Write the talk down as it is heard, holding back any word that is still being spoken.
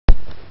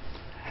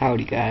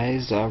Howdy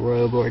guys,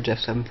 Royal Gorge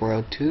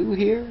F7402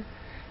 here,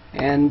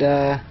 and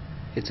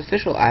it's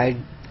official, I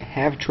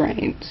have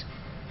Trainz,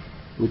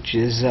 which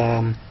is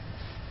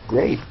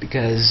great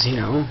because, you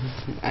know,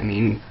 I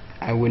mean,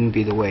 I wouldn't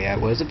be the way I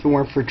was if it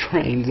weren't for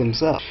Trainz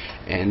himself.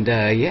 And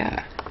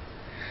yeah,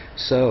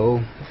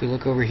 so if we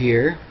look over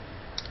here,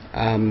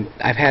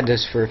 I've had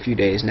this for a few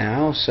days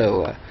now,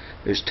 so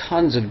there's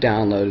tons of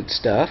downloaded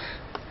stuff.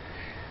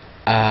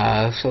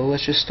 So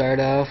let's just start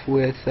off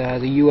with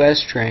the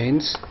US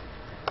Trainz.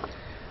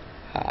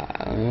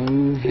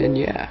 And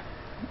yeah,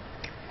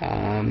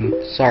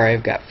 sorry,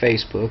 I've got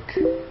Facebook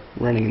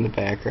running in the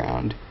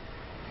background,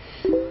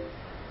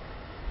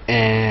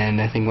 and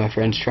I think my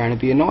friend's trying to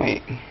be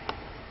annoying.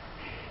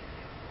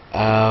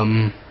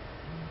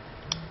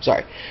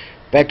 Sorry,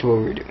 back to what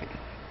we were doing.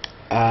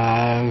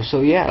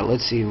 So yeah,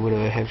 let's see, what do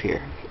I have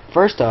here?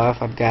 First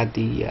off, I've got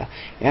the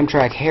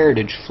Amtrak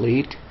Heritage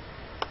Fleet.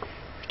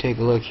 If you take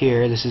a look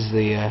here, this is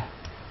the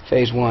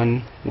Phase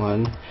 1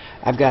 one.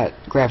 I've got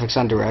graphics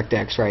on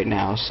DirectX right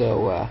now,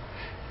 so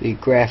the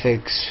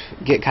graphics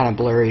get kind of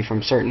blurry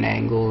from certain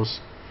angles,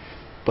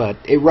 but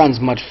it runs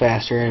much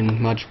faster and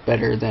much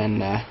better than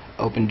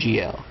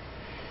OpenGL.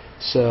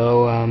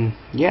 So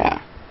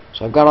yeah,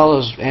 so I've got all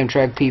those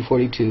Amtrak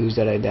P42s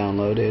that I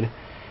downloaded,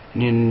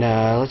 and then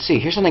let's see,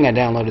 here's something I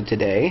downloaded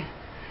today.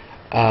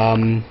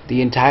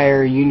 The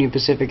entire Union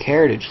Pacific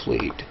Heritage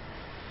Fleet.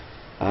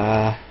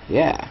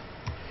 Yeah.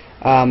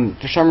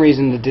 For some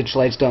reason the ditch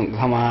lights don't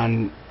come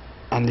on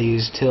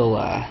these till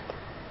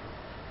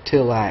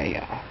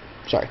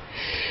sorry,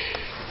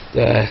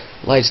 the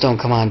lights don't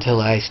come on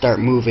till I start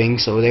moving,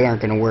 so they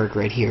aren't going to work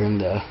right here in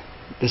the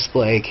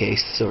display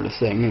case sort of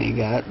thing that you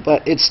got,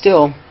 but it's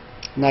still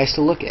nice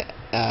to look at.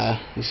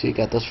 You see you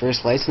got those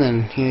first lights, and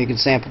then here you can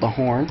sample the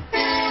horn,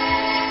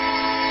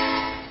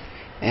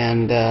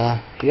 and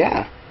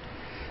yeah,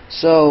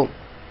 so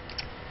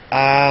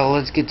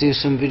let's get to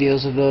some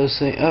videos of those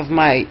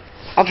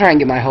I'll try and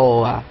get my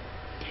whole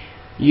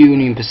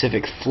Union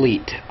Pacific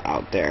fleet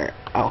out there.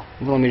 Oh,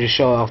 let me just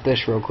show off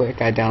this real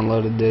quick. I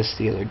downloaded this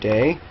the other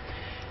day.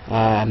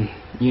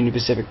 Union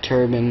Pacific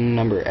turbine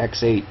number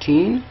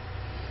X18,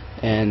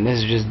 and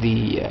this is just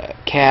the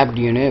cab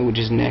unit, which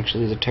isn't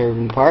actually the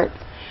turbine part.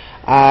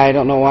 I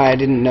don't know why I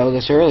didn't know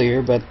this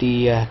earlier, but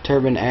the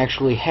turbine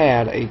actually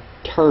had a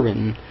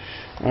turbine.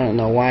 I don't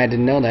know why I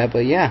didn't know that,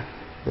 but yeah,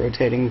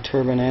 rotating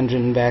turbine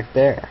engine back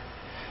there.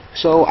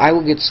 So I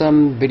will get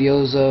some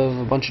videos of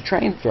a bunch of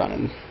Trainz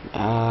running.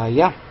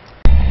 Yeah.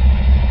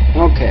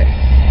 Okay.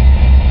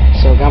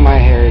 So got my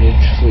Heritage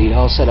Fleet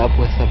all set up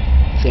with a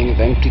thing of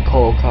empty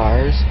coal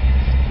cars,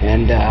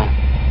 and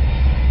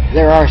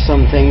there are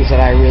some things that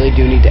I really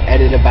do need to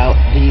edit about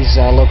these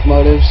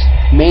locomotives,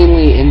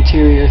 mainly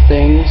interior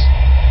things,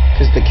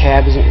 because the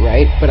cab isn't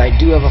right, but I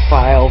do have a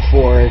file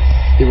for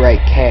the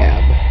right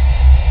cab.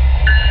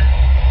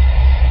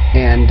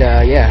 And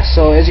yeah,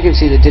 so as you can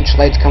see, the ditch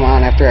lights come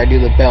on after I do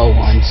the bell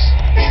once,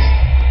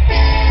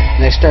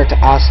 and they start to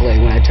oscillate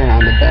when I turn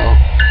on the bell.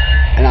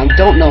 And I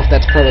don't know if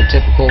that's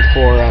prototypical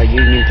for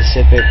Union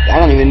Pacific.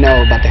 I don't even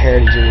know about the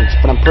Heritage units,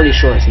 but I'm pretty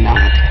sure it's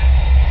not.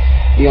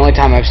 The only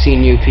time I've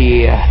seen UP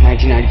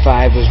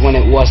 1995 was when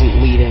it wasn't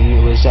leading.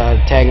 It was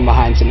tagging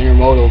behind some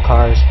intermodal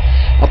cars.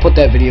 I'll put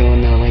that video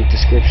in the link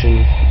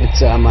description. It's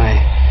my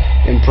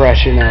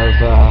impression of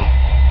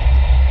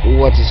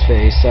what's his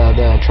face,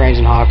 the Trainz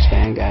and Hawks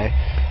fan guy.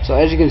 So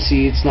as you can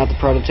see, it's not the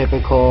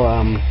prototypical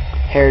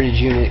Heritage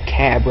unit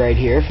cab right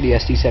here for the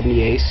SD70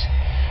 Ace,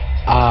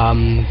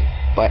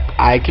 but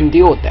I can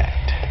deal with that.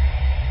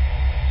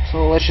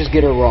 So let's just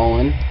get her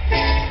rolling.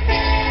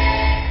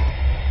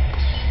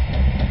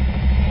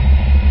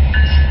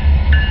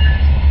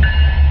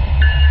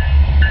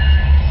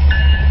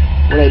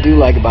 What I do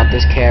like about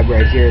this cab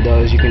right here,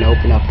 though, is you can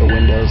open up the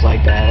windows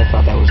like that. I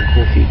thought that was a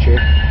cool feature.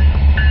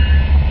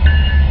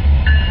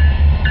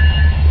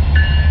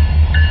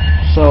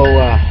 So,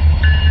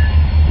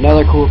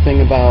 another cool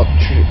thing about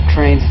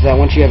Trainz is that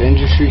once you have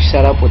industry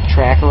set up with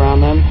track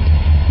around them,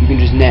 you can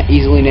just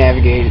easily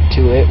navigate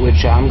to it,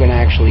 which I'm going to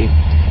actually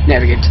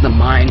navigate to the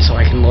mine so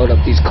I can load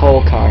up these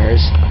coal cars.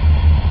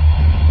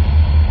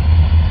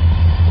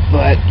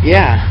 But,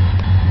 yeah,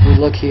 if we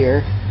look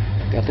here,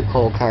 got the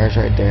coal cars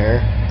right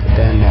there, but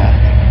then,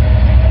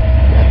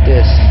 got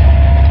this.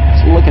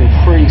 It's looking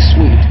pretty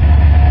sweet.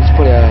 Let's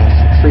put a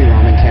free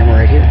roaming camera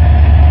right here.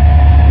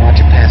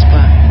 Watch it pass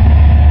by.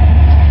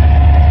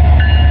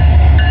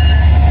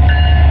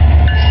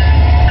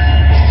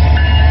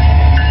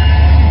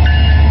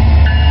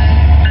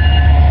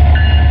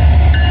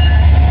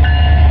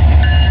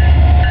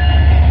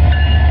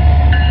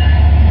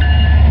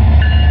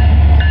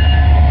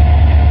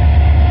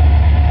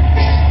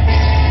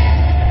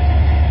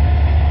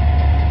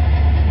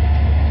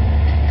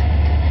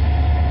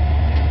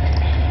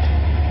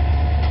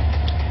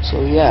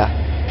 So yeah,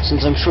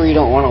 since I'm sure you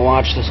don't want to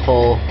watch this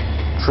whole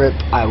trip,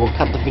 I will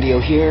cut the video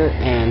here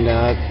and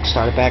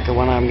start it back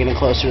when I'm getting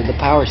closer to the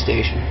power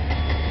station.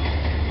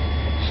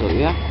 So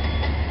yeah,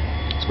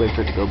 let's wait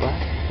for it to go by,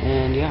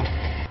 and yeah.